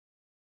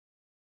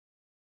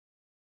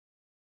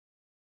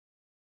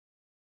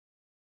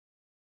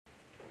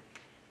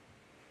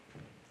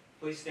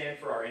Please stand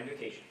for our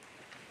invocation.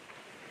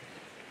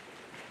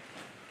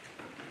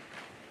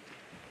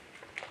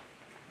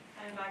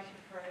 I invite you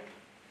to pray.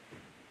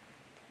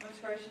 Most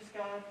gracious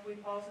God,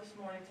 we pause this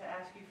morning to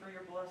ask you for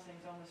your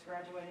blessings on this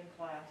graduating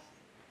class.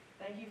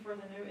 Thank you for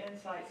the new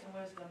insights and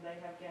wisdom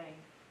they have gained.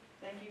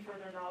 Thank you for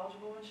their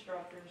knowledgeable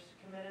instructors,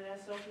 committed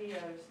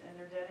SLPOs, and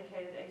their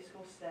dedicated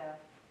A-School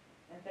staff.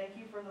 And thank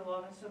you for the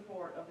love and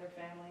support of their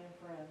family and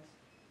friends.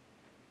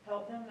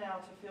 Help them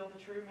now to feel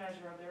the true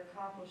measure of their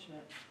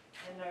accomplishment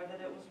and know that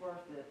it was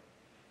worth it.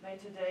 May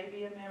today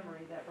be a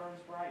memory that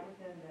burns bright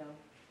within them.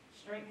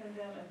 Strengthen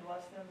them and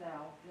bless them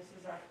now. This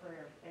is our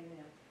prayer.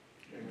 Amen.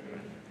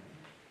 Amen.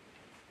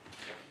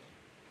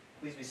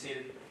 Please be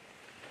seated.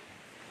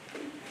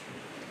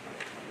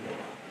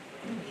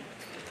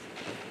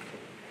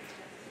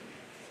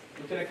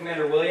 Lieutenant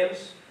Commander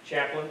Williams,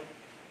 chaplain,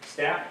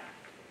 staff,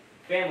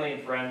 family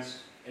and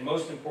friends, and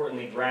most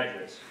importantly,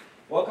 graduates,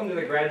 welcome to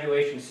the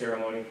graduation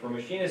ceremony for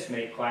Machinist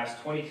Mate Class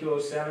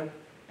 2207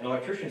 and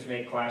Electrician's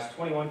Mate Class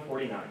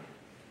 2149.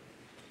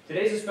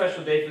 Today is a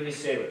special day for these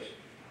sailors,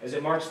 as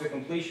it marks the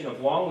completion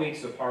of long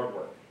weeks of hard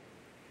work.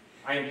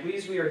 I am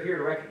pleased we are here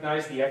to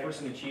recognize the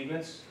efforts and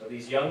achievements of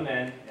these young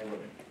men and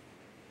women.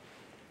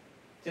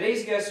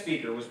 Today's guest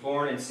speaker was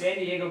born in San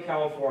Diego,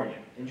 California,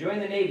 and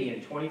joined the Navy in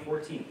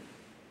 2014.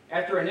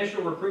 After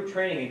initial recruit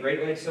training in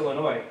Great Lakes,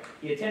 Illinois,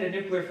 he attended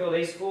Nuclear Field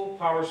A School,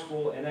 Power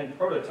School, and then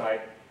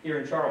Prototype here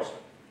in Charleston.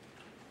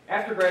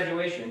 After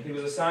graduation, he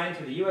was assigned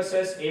to the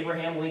USS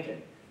Abraham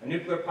Lincoln, a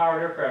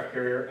nuclear-powered aircraft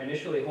carrier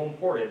initially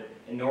home-ported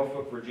in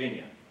Norfolk,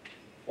 Virginia.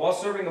 While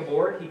serving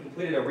aboard, he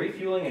completed a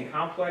refueling and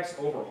complex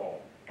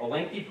overhaul, a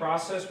lengthy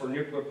process where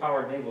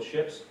nuclear-powered naval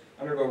ships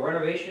undergo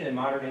renovation and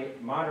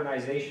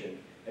modernization,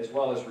 as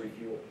well as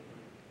refuel.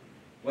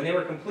 When they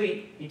were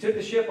complete, he took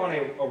the ship on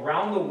a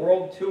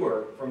around-the-world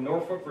tour from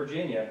Norfolk,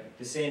 Virginia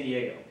to San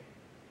Diego,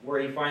 where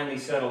he finally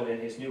settled in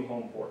his new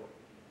home port.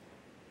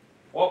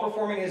 While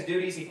performing his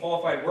duties, he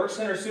qualified Work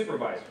Center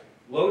Supervisor,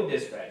 Load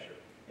Dispatcher,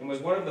 and was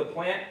one of the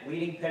plant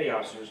leading petty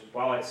officers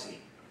while at sea.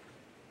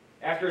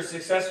 After a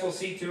successful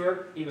sea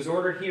tour, he was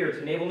ordered here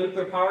to Naval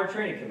Nuclear Power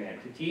Training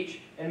Command to teach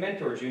and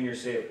mentor junior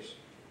sailors.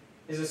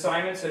 His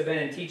assignments have been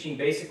in teaching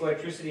basic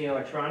electricity and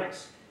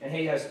electronics, and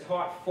he has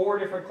taught 4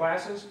 different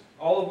classes,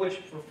 all of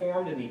which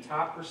performed in the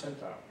top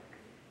percentile.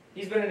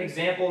 He's been an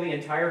example the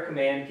entire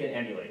command can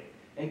emulate,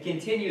 and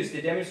continues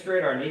to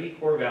demonstrate our Navy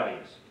core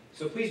values.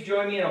 So please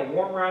join me in a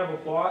warm round of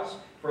applause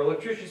for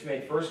Electrician's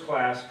Mate First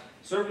Class,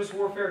 Surface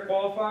Warfare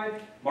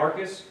Qualified,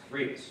 Marcus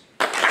Rivas.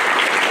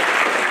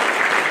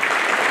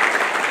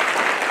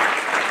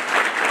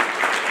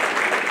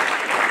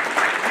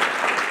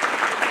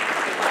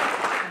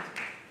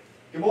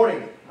 Good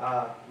morning,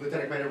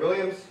 Lieutenant Commander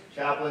Williams,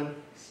 chaplain,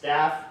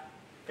 staff,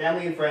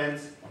 family and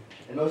friends,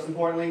 and most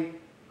importantly,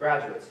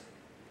 graduates.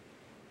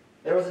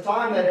 There was a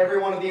time that every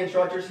one of the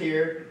instructors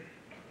here,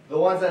 the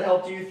ones that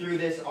helped you through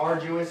this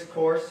arduous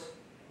course,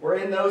 were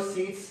in those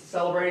seats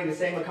celebrating the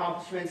same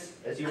accomplishments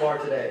as you are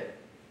today.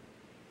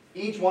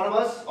 Each one of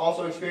us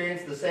also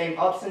experienced the same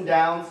ups and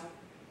downs,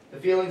 the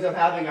feelings of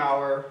having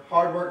our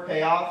hard work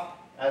pay off,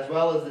 as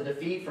well as the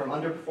defeat from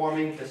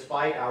underperforming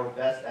despite our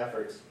best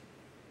efforts.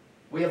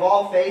 We have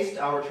all faced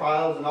our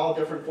trials in all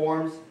different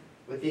forms,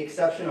 with the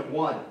exception of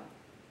one.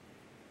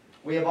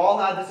 We have all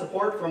had the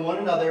support from one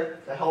another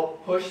to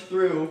help push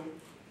through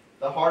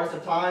the hardest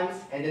of times,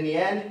 and in the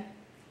end,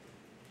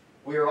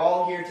 we are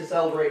all here to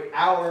celebrate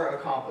our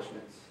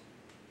accomplishments.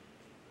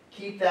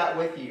 Keep that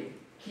with you.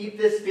 Keep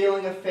this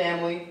feeling of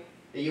family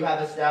that you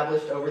have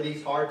established over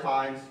these hard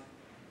times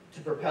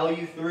to propel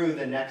you through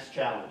the next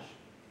challenge.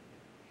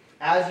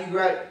 As you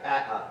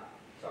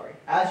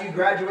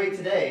graduate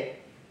today,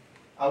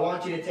 I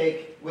want you to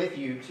take with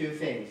you 2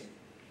 things.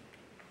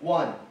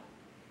 1,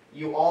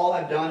 you all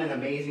have done an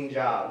amazing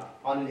job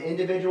on an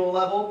individual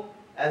level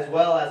as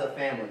well as a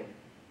family.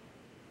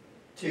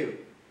 2,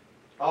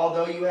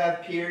 although you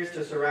have peers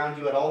to surround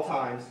you at all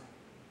times,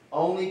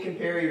 only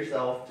compare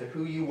yourself to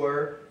who you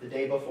were the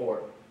day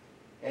before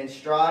and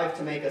strive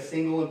to make a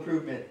single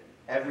improvement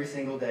every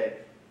single day.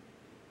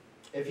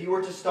 If you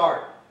were to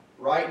start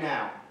right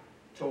now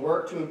to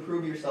work to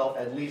improve yourself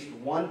at least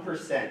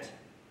 1%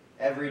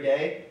 every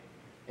day,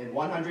 in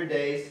 100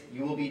 days,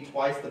 you will be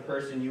twice the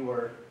person you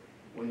were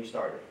when you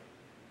started.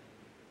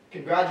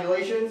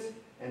 Congratulations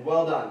and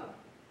well done.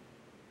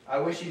 I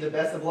wish you the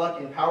best of luck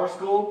in Power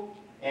School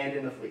and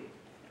in the fleet.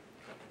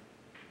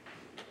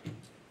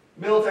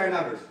 Military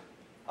members,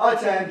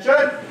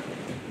 attention!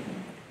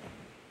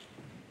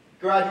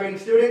 Graduating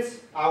students,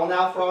 I will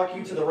now frolic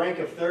you to the rank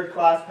of 3rd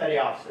Class Petty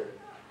Officer.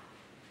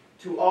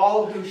 To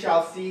all who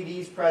shall see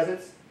these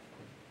presents,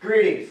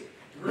 greetings.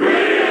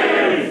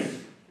 Greetings!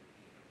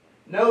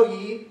 Know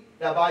ye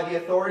that by the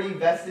authority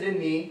vested in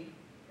me,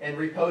 and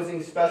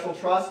reposing special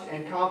trust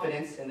and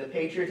confidence in the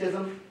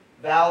patriotism,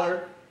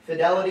 valor,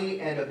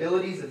 fidelity, and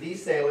abilities of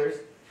these sailors,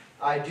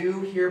 I do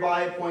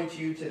hereby appoint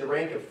you to the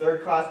rank of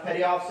 3rd Class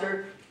Petty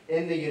Officer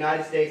in the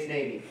United States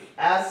Navy,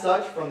 as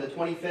such from the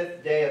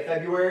 25th day of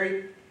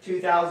February,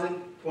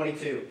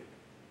 2022.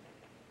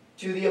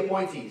 To the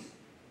appointees,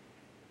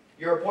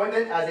 Your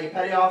appointment as a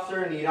petty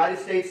officer in the United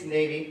States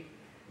Navy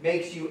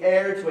makes you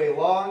heir to a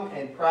long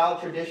and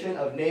proud tradition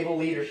of naval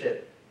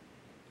leadership.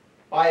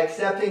 By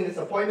accepting this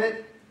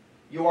appointment,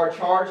 you are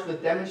charged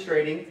with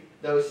demonstrating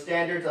those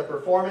standards of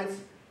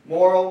performance,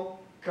 moral,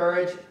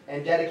 courage,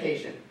 and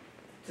dedication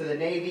to the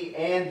Navy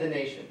and the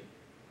nation,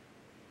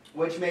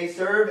 which may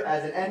serve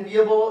as an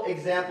enviable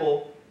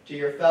example to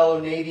your fellow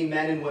Navy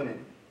men and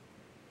women.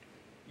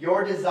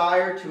 Your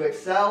desire to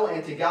excel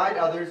and to guide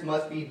others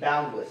must be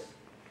boundless.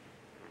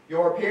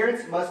 Your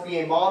appearance must be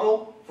a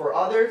model for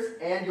others,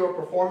 and your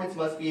performance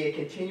must be a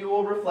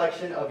continual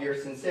reflection of your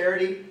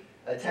sincerity,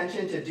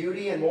 attention to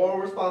duty, and moral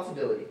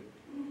responsibility.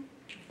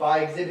 By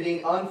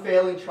exhibiting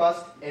unfailing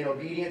trust and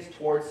obedience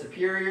towards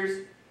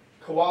superiors,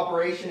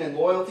 cooperation and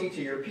loyalty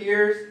to your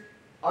peers,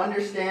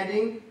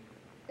 understanding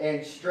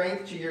and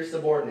strength to your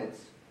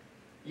subordinates,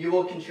 you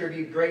will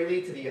contribute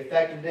greatly to the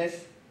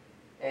effectiveness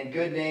and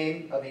good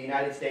name of the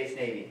United States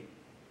Navy.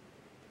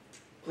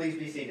 Please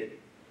be seated.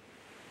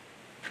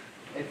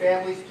 And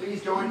families,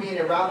 please join me in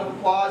a round of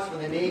applause for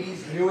the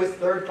Navy's newest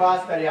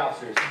third-class petty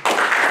officers.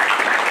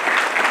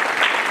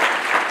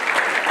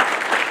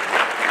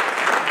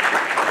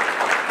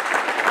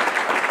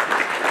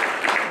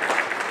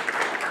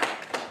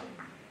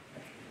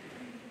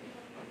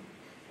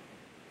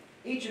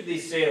 Each of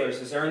these sailors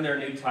has earned their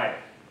new title.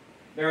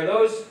 There are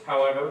those,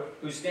 however,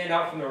 who stand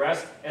out from the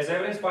rest, as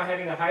evidenced by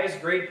having the highest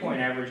grade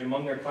point average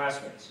among their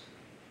classmates.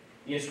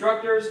 The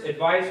instructors,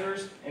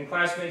 advisors, and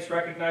classmates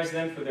recognize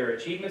them for their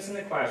achievements in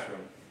the classroom.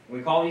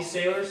 We call these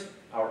sailors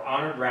our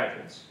honored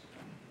graduates.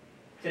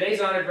 Today's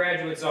honored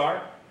graduates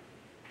are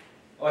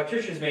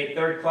Electrician's Mate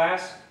 3rd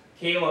Class,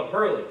 Caleb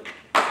Hurley.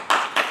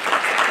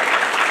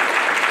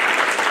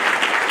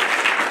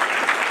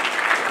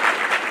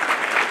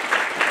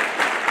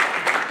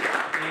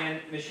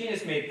 And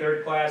Machinist Mate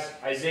 3rd Class,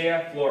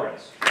 Isaiah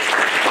Flores.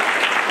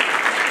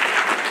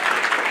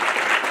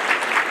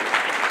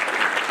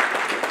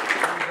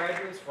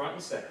 Front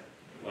and center.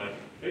 Left,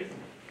 please.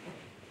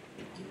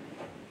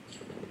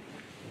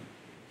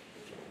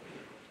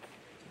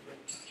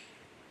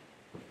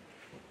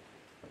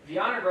 The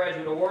Honor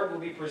Graduate Award will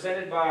be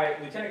presented by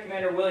Lieutenant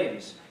Commander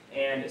Williams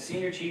and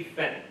Senior Chief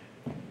Fenton.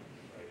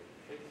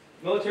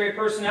 Military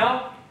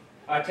personnel,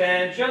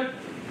 attention.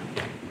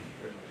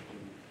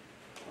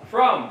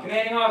 From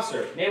Commanding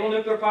Officer, Naval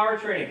Nuclear Power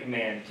Training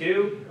Command,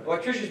 to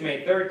Electrician's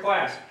Mate 3rd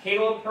Class,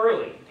 Caleb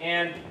Hurley,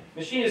 and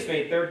Machinist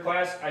Mate 3rd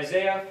Class,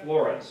 Isaiah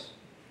Flores.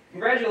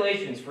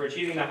 Congratulations for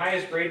achieving the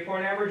highest grade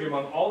point average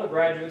among all the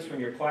graduates from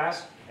your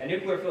class at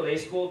Nuclear Field A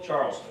School,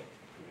 Charleston.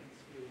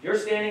 Your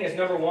standing as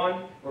number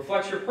 1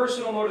 reflects your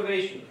personal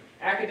motivation,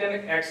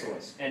 academic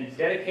excellence, and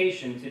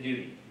dedication to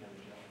duty.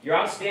 Your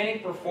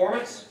outstanding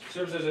performance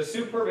serves as a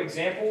superb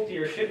example to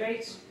your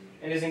shipmates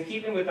and is in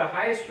keeping with the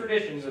highest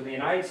traditions of the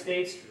United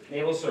States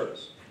Naval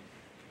Service.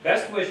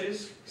 Best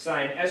wishes,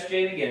 signed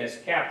S.J.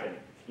 McGinnis, Captain,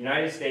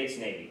 United States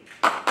Navy.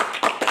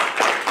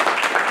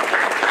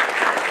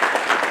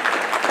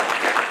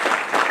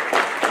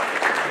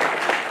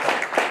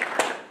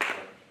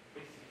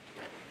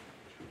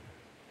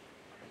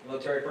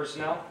 Military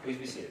personnel, please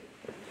be seated.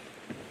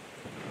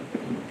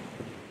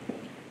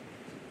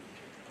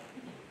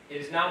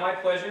 It is now my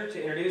pleasure to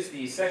introduce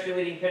the Section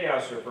Leading Petty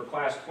Officer for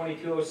Class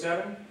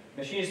 2207,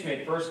 Machinist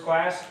Mate 1st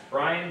Class,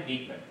 Brian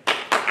Beekman.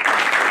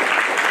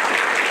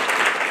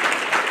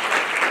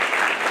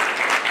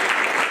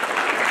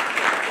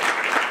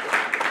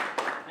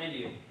 Thank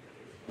you.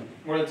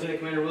 Morning, Lieutenant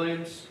Commander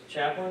Williams,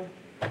 Chaplain,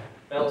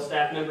 fellow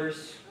staff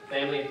members,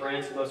 family and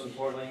friends, and most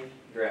importantly,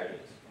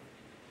 graduates.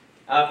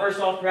 First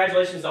off,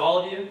 congratulations to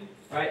all of you.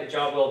 Right, a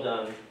job well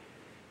done.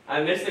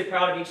 I'm immensely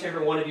proud of each and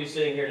every one of you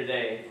sitting here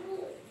today.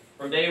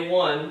 From day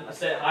one, I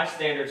set high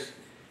standards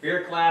for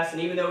your class,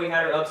 and even though we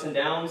had our ups and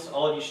downs,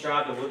 all of you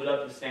strived to live it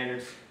up to the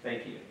standards.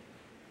 Thank you.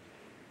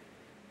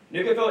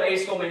 Nuclear Field A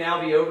School may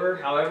now be over.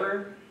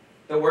 However,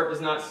 the work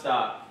does not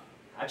stop.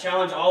 I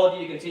challenge all of you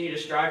to continue to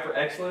strive for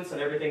excellence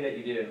in everything that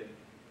you do.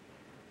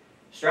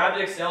 Strive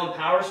to excel in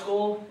Power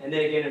School and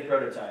then again in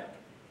Prototype.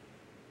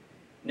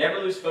 Never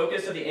lose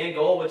focus of the end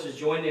goal, which is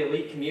join the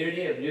elite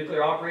community of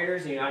nuclear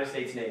operators in the United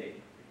States Navy.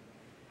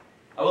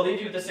 I will leave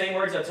you with the same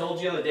words I told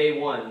you on the day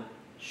one.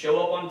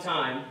 Show up on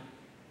time,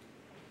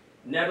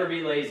 never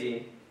be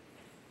lazy,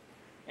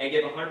 and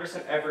give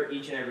 100% effort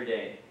each and every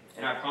day.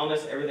 And I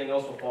promise everything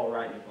else will fall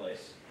right into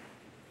place.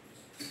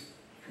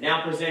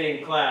 Now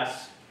presenting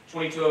Class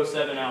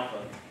 2207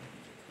 Alpha.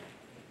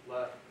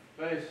 Left,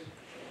 face.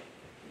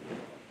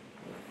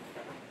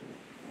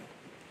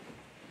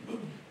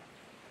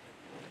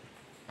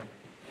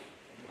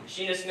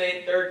 Machinist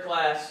Mate 3rd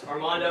Class,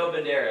 Armando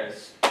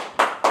Banderas. Machinist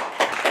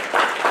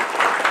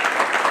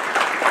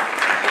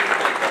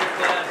Mate 3rd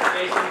Class,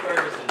 Jason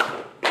Ferguson.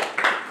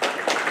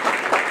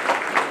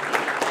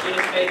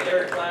 Machinist Mate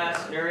 3rd Class,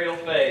 Muriel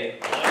Fay.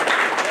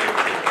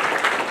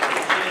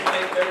 Machinist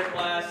Mate 3rd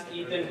Class,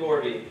 Ethan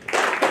Gorby.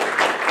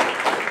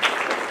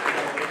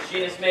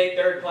 Machinist Mate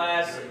 3rd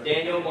Class,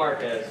 Daniel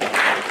Marquez.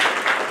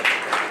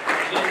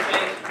 Machinist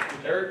Mate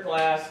 3rd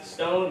Class,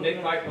 Stone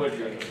McMike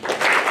Woodruff.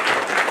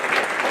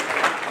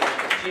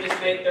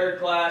 Machinist Mate 3rd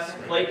Class,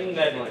 Clayton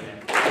Medlin.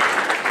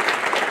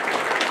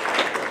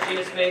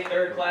 Machinist Mate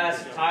 3rd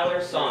Class,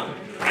 Tyler Son.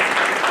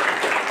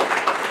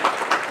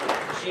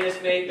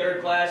 Machinist Mate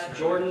 3rd Class,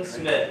 Jordan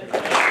Smith.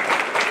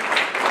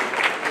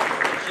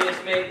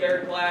 Machinist Mate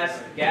 3rd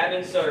Class,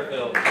 Gavin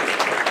Sutterfield.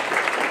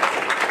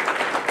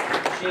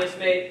 Machinist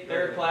Mate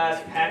 3rd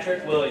Class,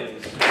 Patrick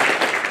Williams.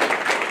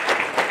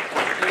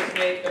 Machinist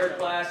Mate 3rd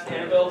Class,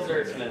 Annabelle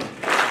Zertzman.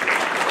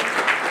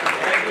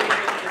 Graduating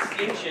with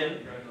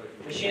distinction,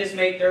 Machinist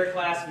Mate 3rd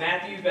Class,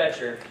 Matthew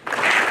Betcher.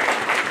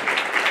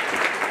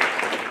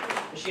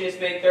 Machinist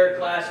Mate 3rd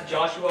Class,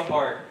 Joshua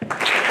Hart.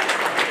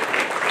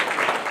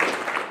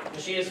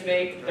 Machinist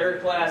Mate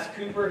 3rd Class,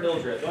 Cooper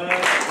Hildreth.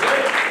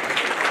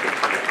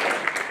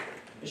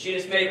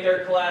 Machinist Mate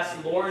 3rd Class,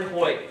 Lauren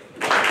Hoyt.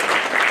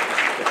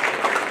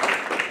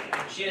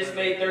 Machinist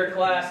Mate 3rd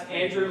Class,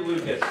 Andrew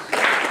Lucas. Machinist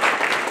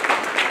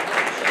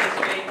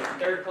Mate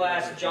 3rd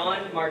Class,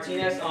 John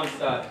Martinez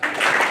Onstadt.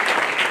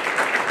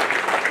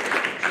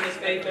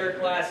 Machinist Mate 3rd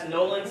Class,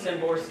 Nolan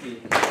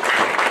Semborski.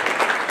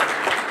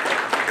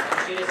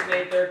 Machinist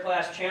Mate 3rd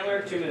Class,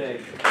 Chandler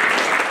Tumenig.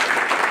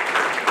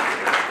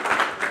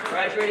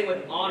 Graduating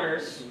with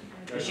honors,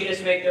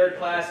 Machinist Mate 3rd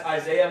Class,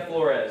 Isaiah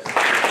Flores.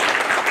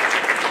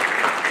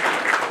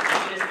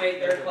 Machinist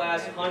Mate 3rd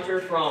Class, Hunter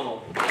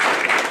Frommel.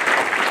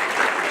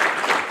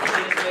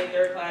 Machinist Mate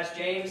 3rd Class,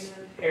 James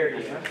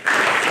Hardy.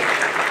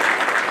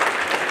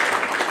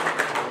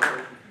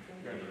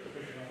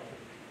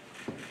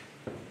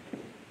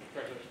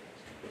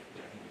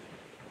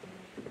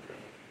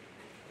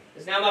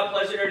 It's now my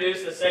pleasure to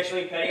introduce the Section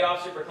Wing Petty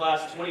Officer for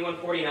Class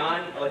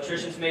 2149,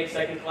 Electrician's Mate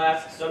 2nd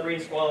Class,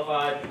 Submarines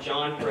Qualified,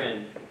 John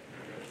Friend.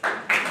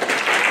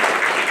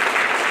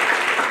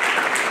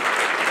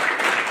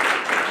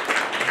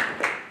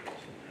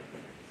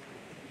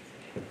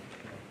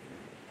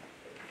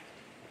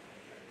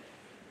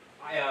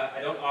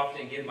 I don't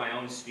often give my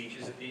own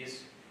speeches at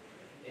these.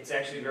 It's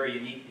actually very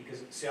unique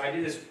because, see, I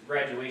do this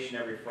graduation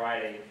every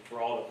Friday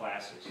for all the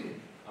classes.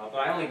 But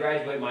I only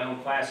graduate my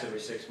own class every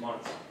 6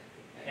 months.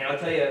 And I'll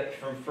tell you,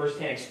 from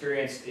firsthand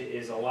experience, it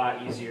is a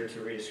lot easier to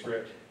read a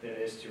script than it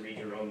is to read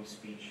your own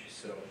speech.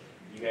 So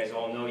you guys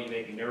all know you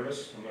make me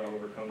nervous. I'm going to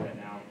overcome that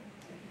now.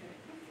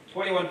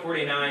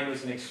 2149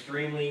 was an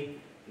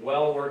extremely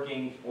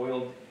well-working,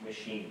 oiled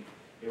machine.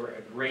 They were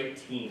a great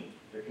team.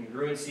 Their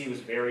congruency was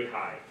very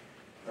high.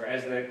 Or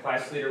as the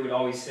class leader would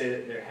always say,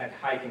 that they had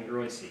high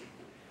congruency.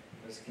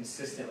 It was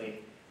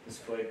consistently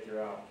displayed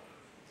throughout.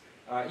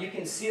 You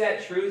can see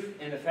that truth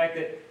in the fact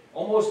that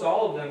almost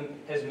all of them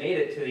has made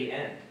it to the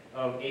end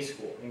of A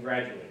school and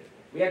graduated.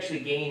 We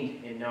actually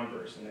gained in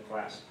numbers in the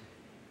class.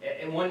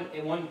 In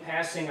one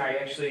passing, I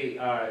actually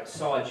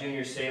saw a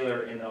junior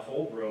sailor in the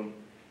hold room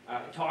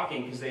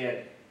talking because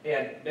they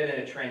had been in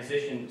a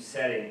transition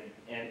setting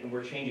and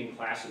were changing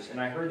classes.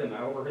 And I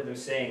overheard them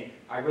saying,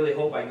 "I really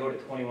hope I go to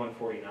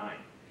 2149."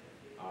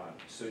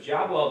 So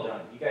job well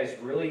done. You guys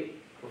really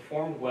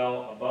performed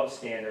well, above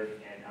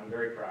standard, and I'm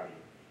very proud of you.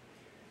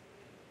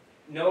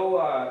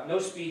 No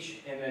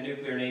speech in the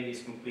nuclear Navy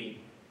is complete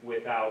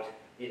without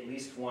at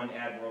least one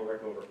Admiral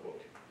Rickover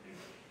quote.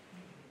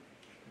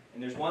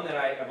 And there's one that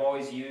I've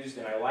always used,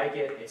 and I like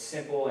it. It's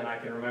simple, and I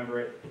can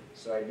remember it,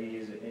 so I do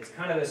use it. It's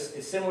kind of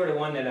it's similar to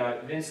one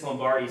that Vince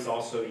Lombardi's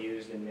also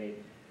used and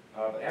made.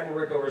 But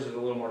Admiral Rickover's is a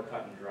little more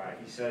cut and dry.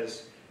 He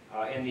says,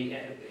 in the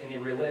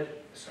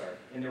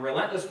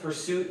relentless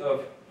pursuit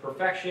of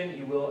perfection,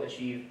 you will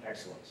achieve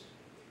excellence.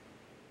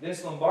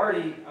 Vince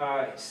Lombardi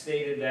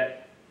stated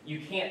that you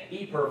can't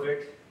be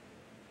perfect,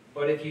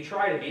 but if you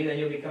try to be, then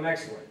you'll become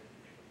excellent.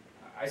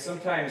 I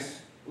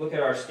sometimes look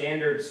at our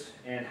standards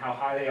and how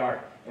high they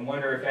are and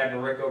wonder if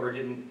Admiral Rickover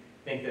didn't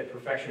think that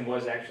perfection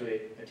was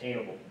actually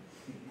attainable.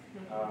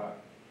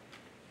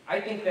 I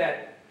think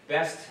that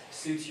best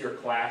suits your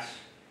class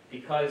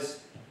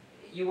because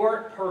you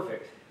weren't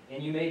perfect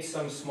and you made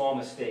some small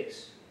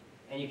mistakes.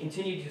 And you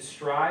continue to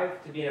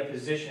strive to be in a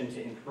position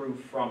to improve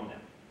from them.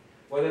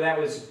 Whether that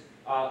was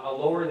a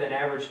lower than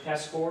average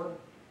test score,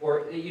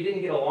 or you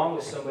didn't get along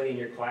with somebody in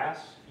your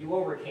class, you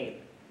overcame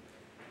it.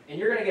 And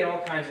you're going to get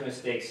all kinds of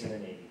mistakes in the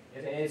Navy,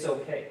 and it's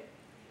okay.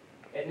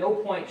 At no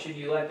point should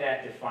you let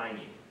that define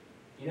you.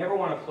 You never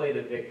want to play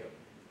the victim.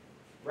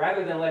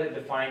 Rather than let it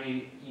define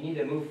you, you need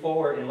to move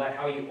forward and let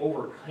how you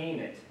overcame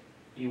it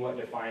be what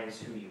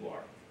defines who you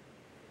are.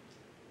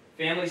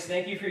 Families,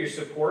 thank you for your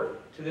support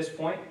to this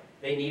point.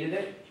 They needed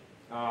it.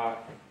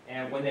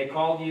 And when they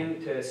called you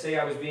to say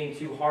I was being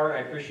too hard, I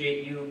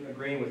appreciate you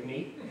agreeing with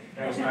me.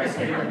 That was nice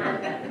of you.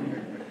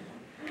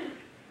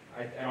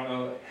 I don't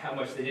know how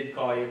much they did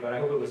call you, but I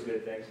hope it was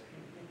good things.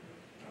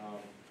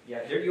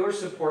 Yeah, your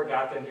support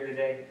got them here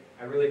today.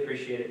 I really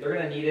appreciate it. They're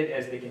going to need it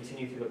as they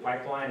continue through the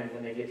pipeline and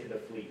when they get to the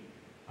fleet.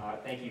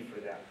 Thank you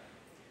for that.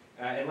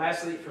 And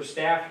lastly, for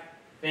staff,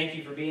 thank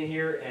you for being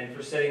here and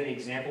for setting the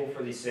example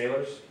for these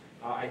sailors.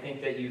 I think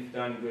that you've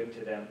done good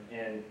to them,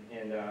 and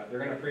they're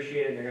going to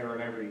appreciate it, and they're going to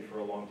remember you for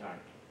a long time.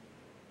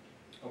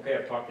 Okay,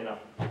 I've talked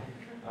enough.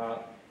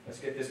 Let's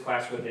get this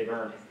class what they've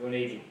earned. Go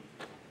Navy.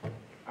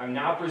 I'm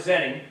now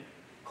presenting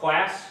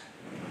Class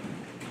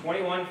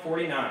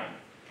 2149.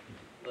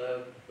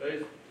 Left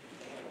base.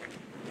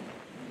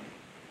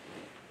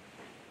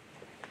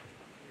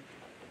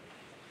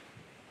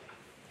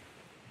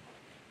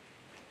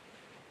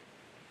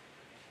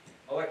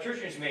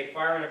 Electrician's mate,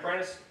 fireman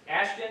apprentice,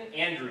 Ashton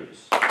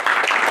Andrews.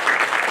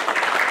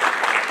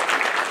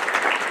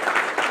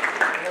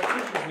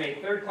 Electrician's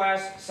mate, third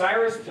class,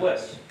 Cyrus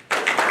Bliss.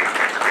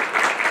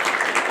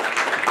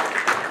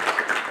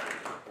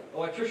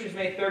 Electrician's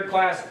mate, third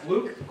class,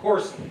 Luke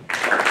Corson.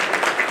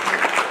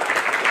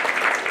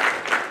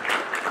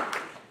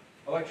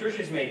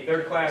 Electrician's mate,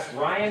 third class,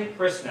 Ryan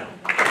Chrisnell.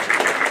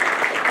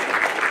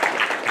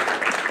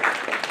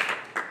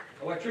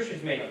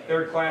 Electrician's mate,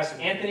 third class,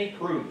 Anthony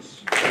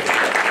Cruz.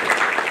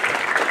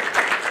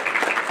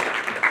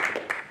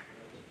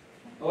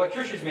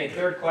 Electrician's mate,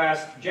 third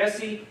class,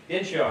 Jesse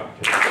Dinshaw.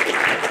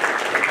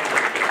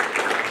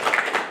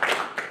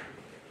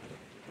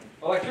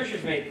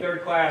 Electrician's mate,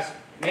 third class,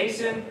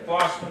 Mason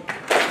Foster.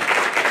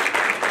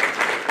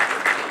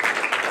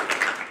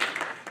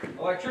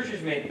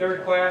 Electrician's mate,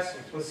 third class,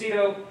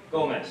 Placido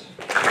Gomez.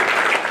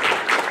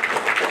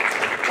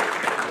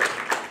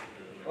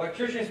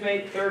 Electrician's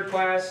mate, third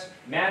class,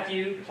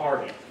 Matthew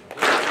Harvey.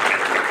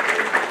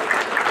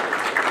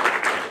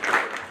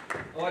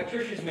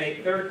 Electrician's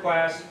mate, third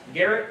class,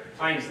 Garrett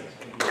Heinsley.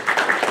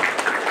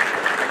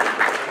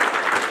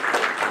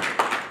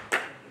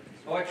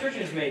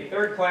 Electrician's mate,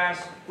 third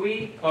class,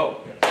 Hui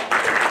Ho.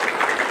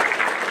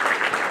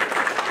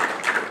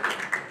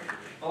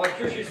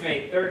 Electrician's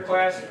mate, third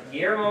class,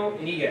 Guillermo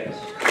Iniguez.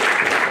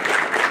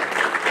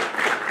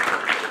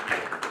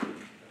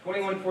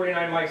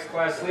 2149 Mike's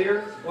class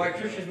leader,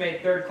 electrician's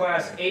mate, third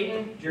class,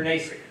 Aiden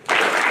Jernasik.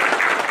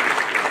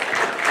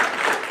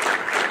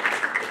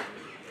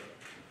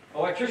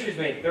 Electrician's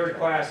mate, third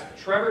class,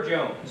 Trevor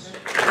Jones.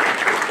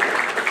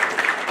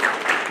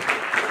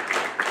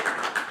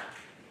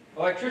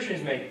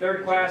 Electrician's mate,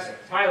 third class,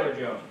 Tyler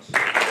Jones.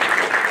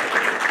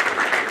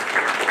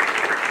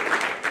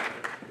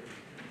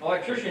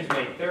 Electrician's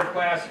mate, third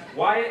class,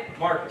 Wyatt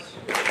Marcus.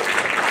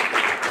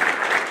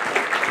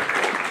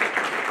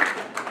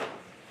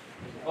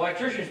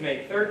 Electrician's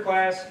mate, third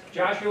class,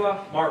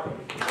 Joshua Markham.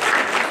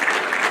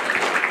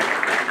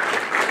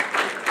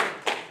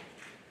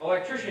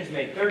 Electrician's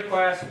mate, third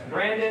class,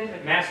 Brandon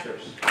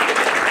Masters.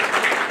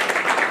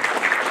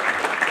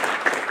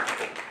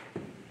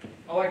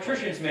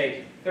 Electrician's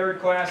mate, third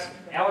class,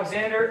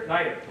 Alexander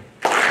Nider.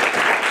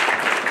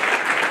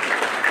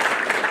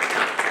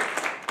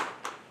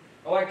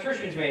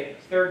 Electrician's mate,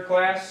 third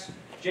class,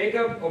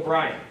 Jacob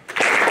O'Brien.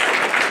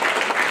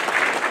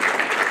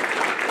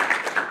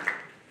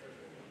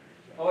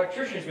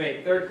 Electrician's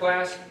mate, third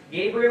class,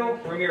 Gabriel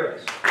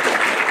Ramirez.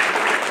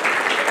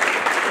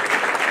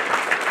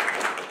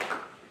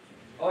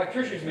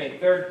 Electrician's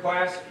mate, third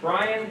class,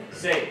 Brian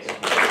Says.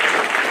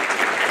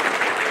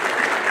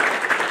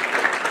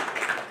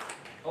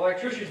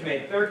 Electrician's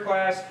mate, third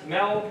class,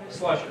 Mel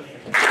Slusher.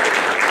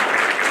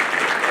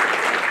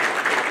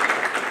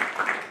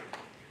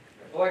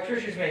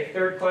 Electrician's mate,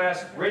 third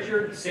class,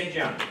 Richard St.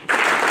 John.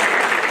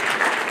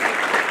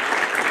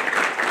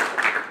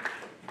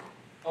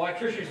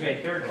 Electrician's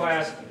mate, third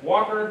class,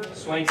 Walker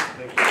Swainson.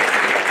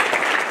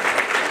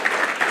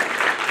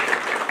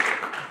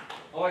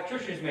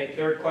 Electrician's mate,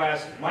 third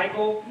class,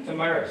 Michael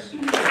Tamaris.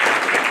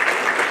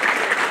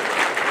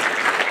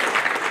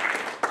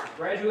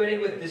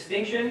 Graduating with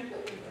distinction,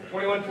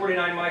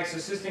 2149 Mike's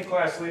assistant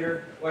class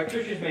leader,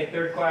 electrician's mate,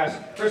 third class,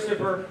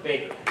 Christopher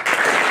Baker.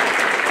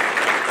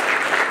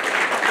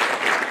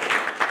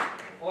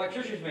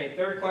 Electrician's mate,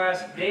 third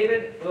class,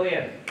 David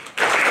Lillian.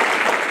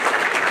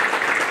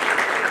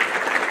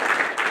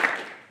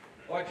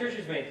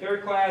 Electrician's mate,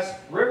 third class,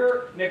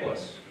 River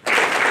Nicholas.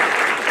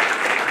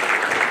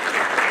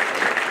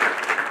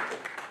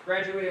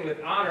 Graduating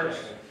with honors,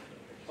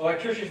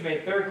 electrician's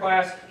mate, third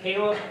class,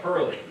 Caleb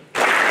Hurley.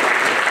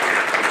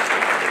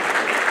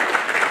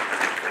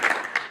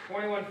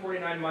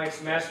 2149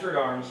 Mike's Master at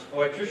Arms,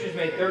 electrician's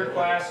mate, third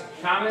class,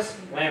 Thomas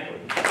Lampert.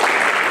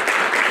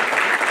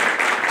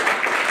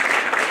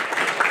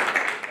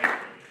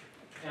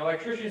 And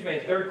electrician's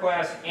mate, third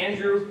class,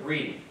 Andrew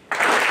Reed.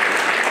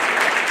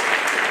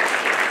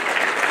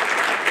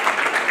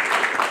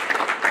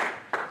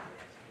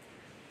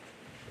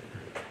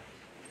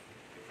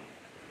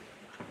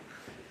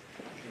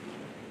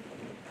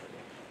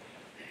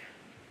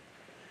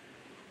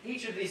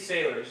 Each of these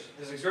sailors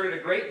has exerted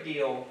a great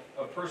deal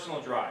of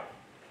personal drive,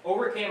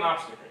 overcame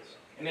obstacles,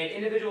 and made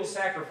individual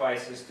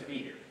sacrifices to be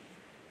here.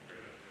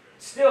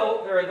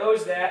 Still, there are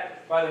those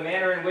that, by the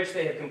manner in which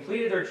they have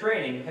completed their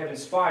training, have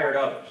inspired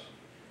others.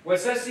 What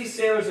sets these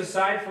sailors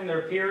aside from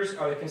their peers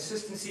are the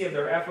consistency of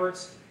their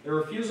efforts, their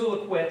refusal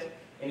to quit,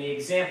 and the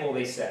example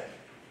they set.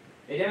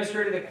 They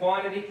demonstrated the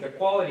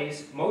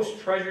qualities most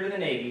treasured in the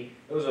Navy,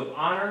 those of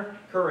honor,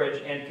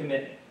 courage, and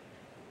commitment.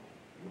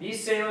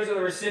 These sailors are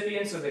the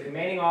recipients of the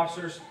Commanding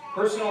Officer's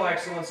Personal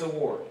Excellence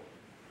Award.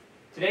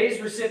 Today's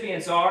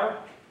recipients are,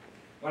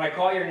 when I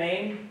call your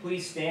name,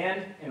 please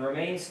stand and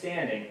remain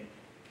standing.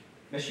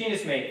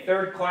 Machinist Mate,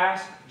 3rd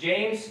Class,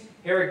 James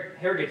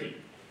Hergity.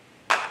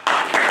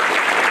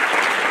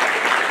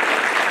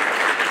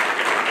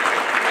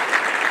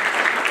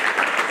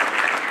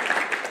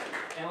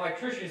 And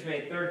Electrician's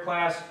Mate, 3rd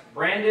Class,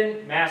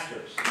 Brandon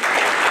Masters.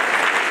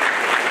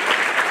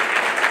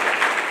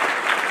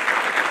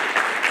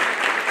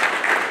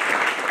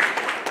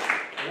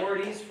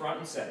 Awardees front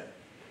and center.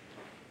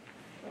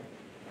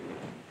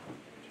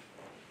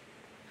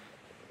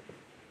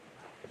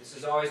 This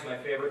is always my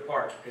favorite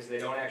part because they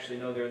don't actually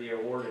know they're the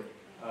awarded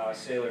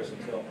sailors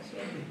until, so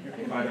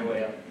they find their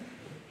way up.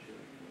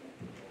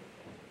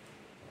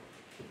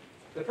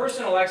 The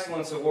Personal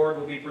Excellence Award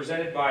will be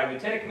presented by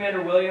Lieutenant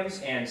Commander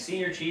Williams and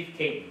Senior Chief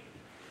Caton.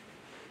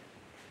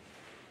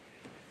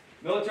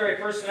 Military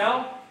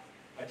personnel,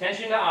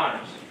 attention to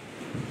honors.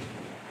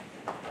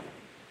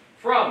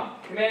 From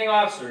Commanding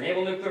Officer,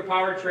 Naval Nuclear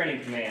Power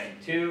Training Command,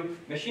 to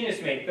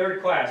Machinist Mate,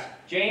 3rd Class,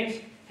 James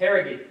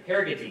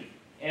Hergity,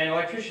 and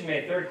Electrician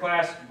Mate, 3rd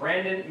Class,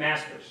 Brandon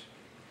Masters.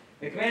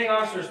 The Commanding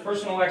Officer's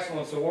Personal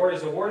Excellence Award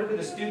is awarded to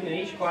the student in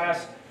each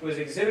class who has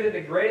exhibited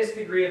the greatest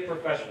degree of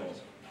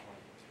professionalism.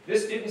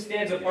 This student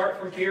stands apart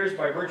from peers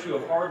by virtue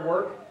of hard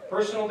work,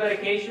 personal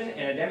dedication,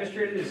 and a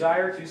demonstrated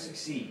desire to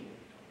succeed.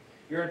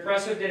 Your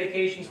impressive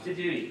dedications to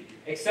duty,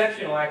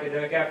 exceptional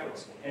academic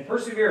efforts, and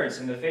perseverance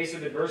in the face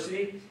of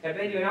adversity have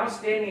made you an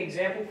outstanding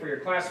example for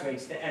your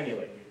classmates to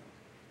emulate.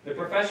 The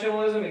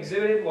professionalism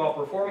exhibited while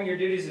performing your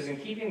duties is in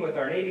keeping with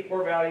our Navy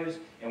core values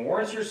and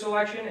warrants your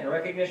selection and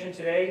recognition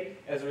today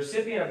as the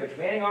recipient of the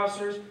Commanding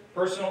Officer's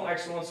Personal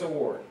Excellence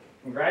Award.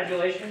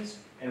 Congratulations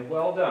and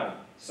well done.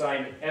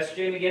 Signed,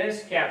 S.J.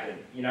 McGinnis, Captain,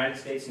 United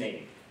States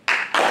Navy.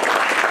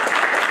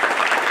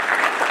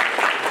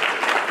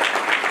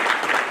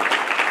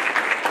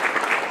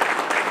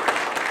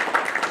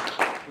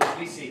 Please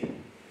be seated.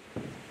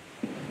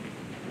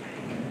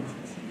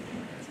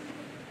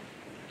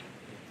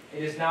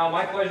 It is now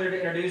my pleasure to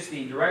introduce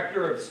the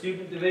Director of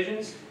Student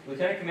Divisions,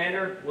 Lieutenant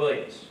Commander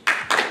Williams.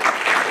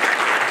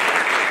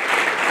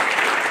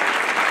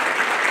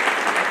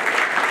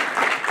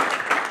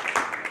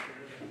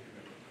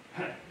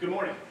 Good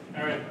morning.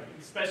 All right.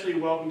 Especially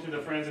welcome to the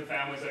friends and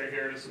families that are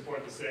here to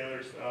support the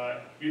sailors.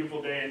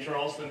 Beautiful day in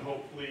Charleston.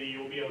 Hopefully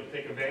you'll be able to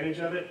take advantage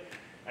of it.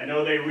 I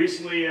know they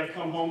recently have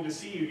come home to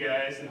see you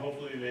guys, and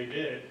hopefully they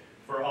did,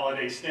 for a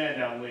holiday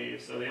stand-down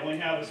leave. So they only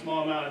have a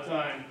small amount of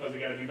time because they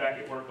got to be back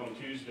at work on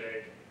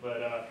Tuesday.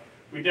 But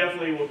we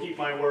definitely will keep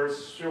my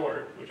words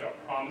short, which I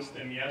promised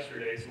them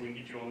yesterday, so we can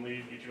get you on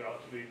leave, get you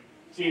out to be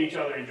seeing each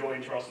other,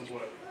 enjoying Charleston's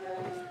weather.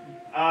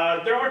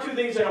 There are two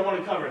things that I want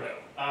to cover, though.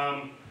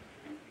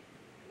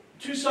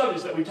 Two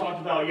subjects that we talked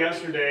about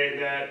yesterday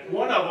that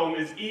one of them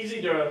is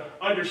easy to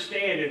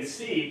understand and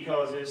see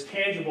because it's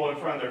tangible in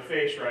front of their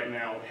face right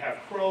now. They have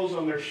crows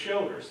on their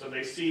shoulders, so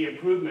they see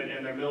improvement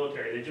in their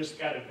military. They just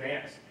got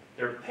advanced.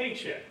 Their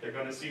paycheck, they're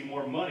going to see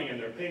more money in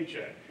their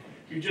paycheck.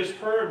 You just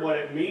heard what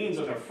it means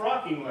in their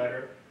frocking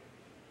letter.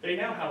 They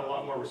now have a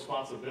lot more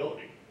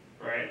responsibility,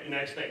 right, and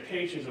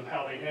expectations of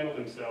how they handle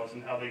themselves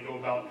and how they go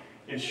about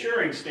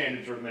ensuring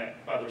standards are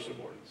met by their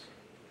subordinates.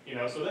 You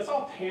know, so that's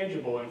all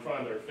tangible in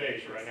front of their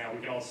face right now. We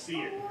can all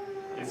see it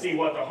and see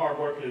what the hard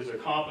work has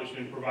accomplished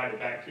and provided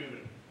back to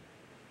them.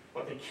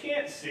 What they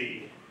can't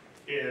see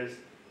is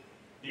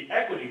the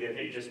equity that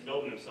they just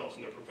built in themselves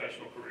in their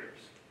professional careers,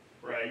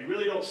 right? You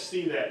really don't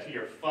see that till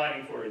you're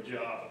fighting for a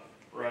job,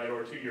 right?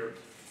 Or till you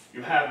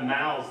have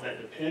mouths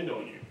that depend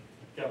on you.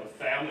 You have a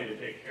family to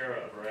take care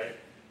of, right?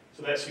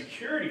 So that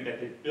security that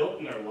they've built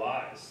in their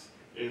lives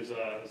is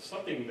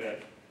something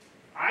that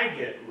I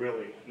get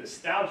really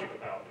nostalgic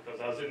about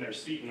because I was in their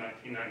seat in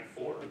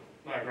 1994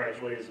 when I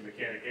graduated as a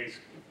mechanic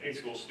A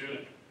school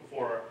student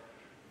before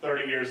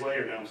 30 years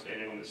later now I'm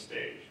standing on this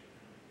stage.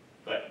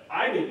 But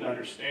I didn't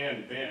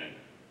understand then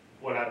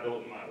what I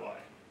built in my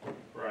life,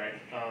 right?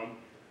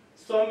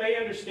 Some may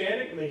understand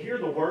it and they hear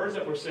the words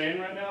that we're saying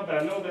right now, but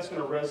I know that's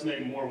going to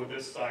resonate more with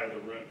this side of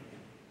the room,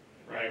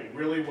 right?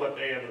 Really what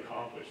they have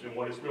accomplished and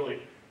what is really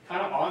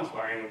kind of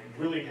awe-inspiring,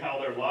 really how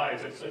their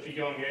lives at such a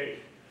young age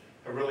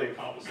have really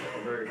accomplished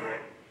something very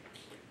great.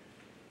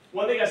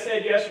 One thing I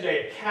said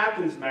yesterday at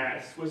Captain's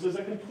Mass was there's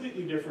a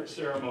completely different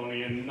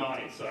ceremony and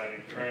not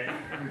exciting, right?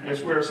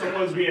 It's where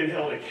someone's being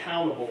held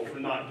accountable for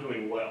not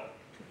doing well,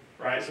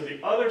 right? So the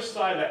other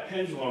side of that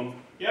pendulum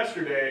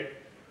yesterday,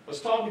 I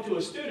was talking to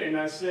a student and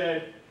I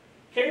said,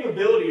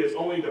 capability is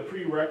only the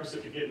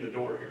prerequisite to get in the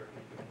door here.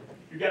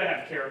 You got to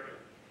have character,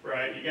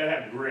 right? You got to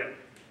have grit.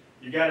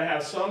 You got to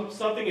have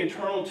something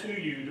internal to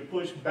you to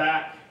push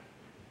back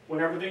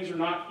whenever things are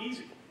not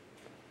easy.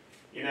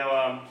 You know,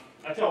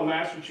 I tell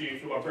Master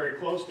Chief, who I'm very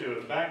close to in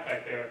the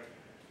backpack there,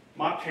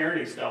 my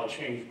parenting style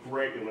changed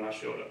greatly when I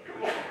showed up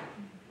here,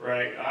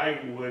 right?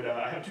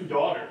 I have two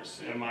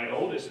daughters, and my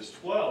oldest is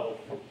 12,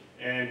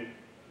 and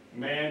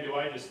man, do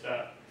I just,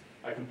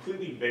 I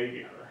completely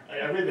baby her.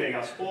 Everything,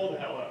 I spoil the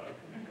hell out of her.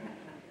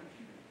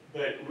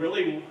 But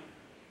really,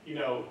 you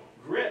know,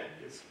 grit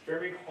is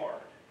very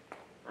hard,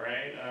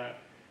 right?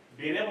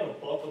 Being able to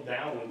buckle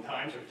down when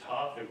times are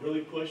tough and really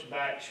push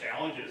back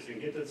challenges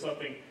and get to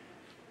something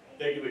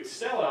that you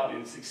excel at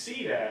and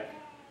succeed at,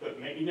 but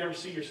you never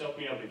see yourself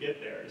being able to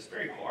get there. It's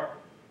very hard,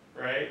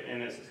 right?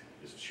 And it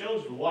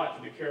shows a lot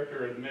to the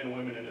character of the men and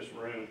women in this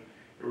room.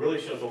 It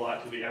really shows a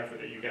lot to the effort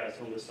that you guys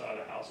on this side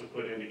of the house have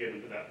put in to get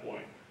them to that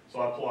point. So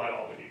I applaud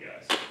all of you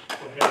guys. Go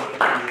ahead and lift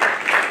your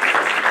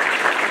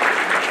hands.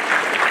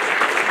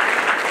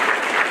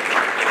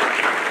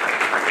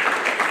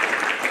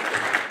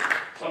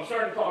 So I'm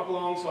starting to talk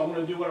long, so I'm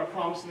going to do what I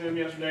promised them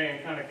yesterday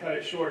and kind of cut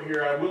it short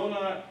here. I will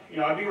not,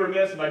 I'd be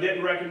remiss if I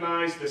didn't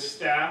recognize the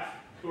staff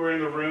who are in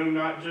the room,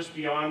 not just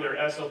beyond their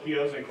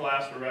SLPOs and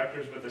class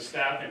directors, but the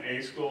staff in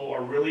A School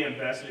are really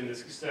invested in the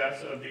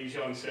success of these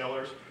young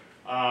sailors.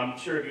 I'm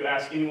sure if you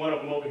ask any one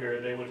of them over here,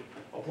 they would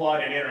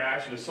applaud an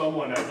interaction with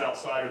someone that's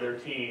outside of their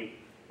team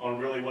on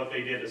really what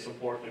they did to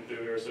support them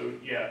through here. So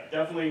yeah,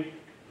 definitely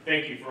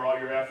thank you for all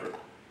your effort.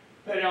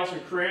 Petty Officer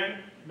Corinne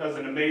does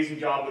an amazing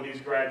job with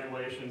these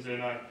graduations,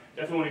 and I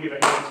definitely want to give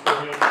a hand for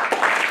him.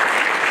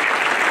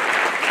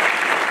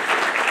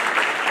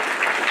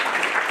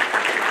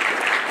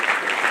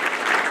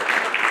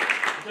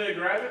 To the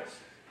graduates,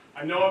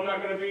 I know I'm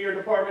not going to be your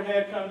department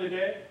head come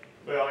today.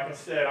 But like I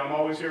said, I'm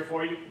always here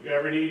for you. If you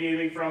ever need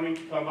anything from me,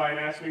 come by and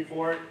ask me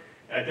for it.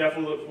 And I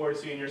definitely look forward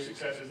to seeing your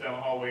successes down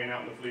the hallway and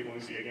out in the fleet when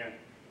we see you again.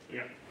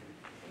 Yeah.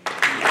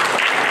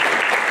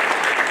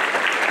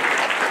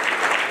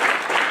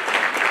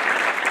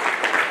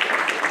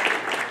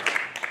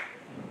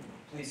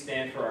 Please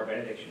stand for our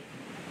benediction.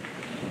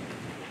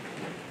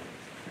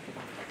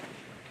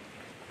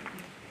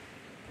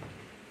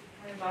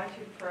 I invite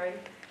you to pray.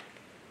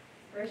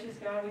 Gracious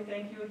God, we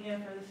thank you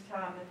again for this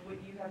time that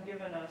you have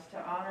given us to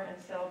honor and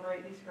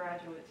celebrate these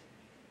graduates.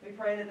 We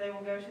pray that they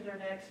will go to their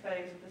next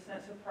phase with a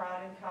sense of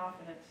pride and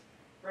confidence,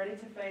 ready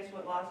to face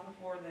what lies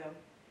before them.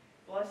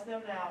 Bless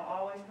them now,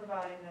 always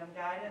providing them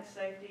guidance,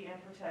 safety, and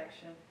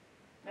protection.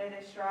 May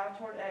they strive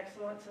toward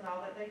excellence in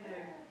all that they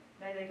do.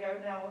 May they go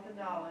now with the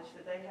knowledge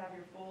that they have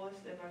your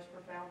fullest and most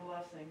profound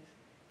blessings.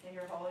 In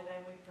your holy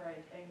name we pray.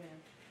 Amen.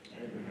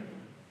 Amen.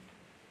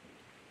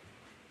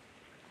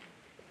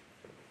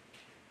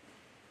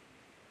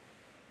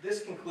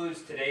 This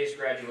concludes today's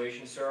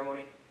graduation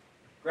ceremony.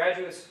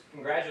 Graduates,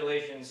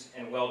 congratulations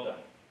and well done.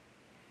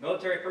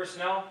 Military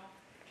personnel,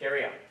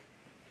 carry on.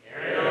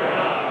 Carry on.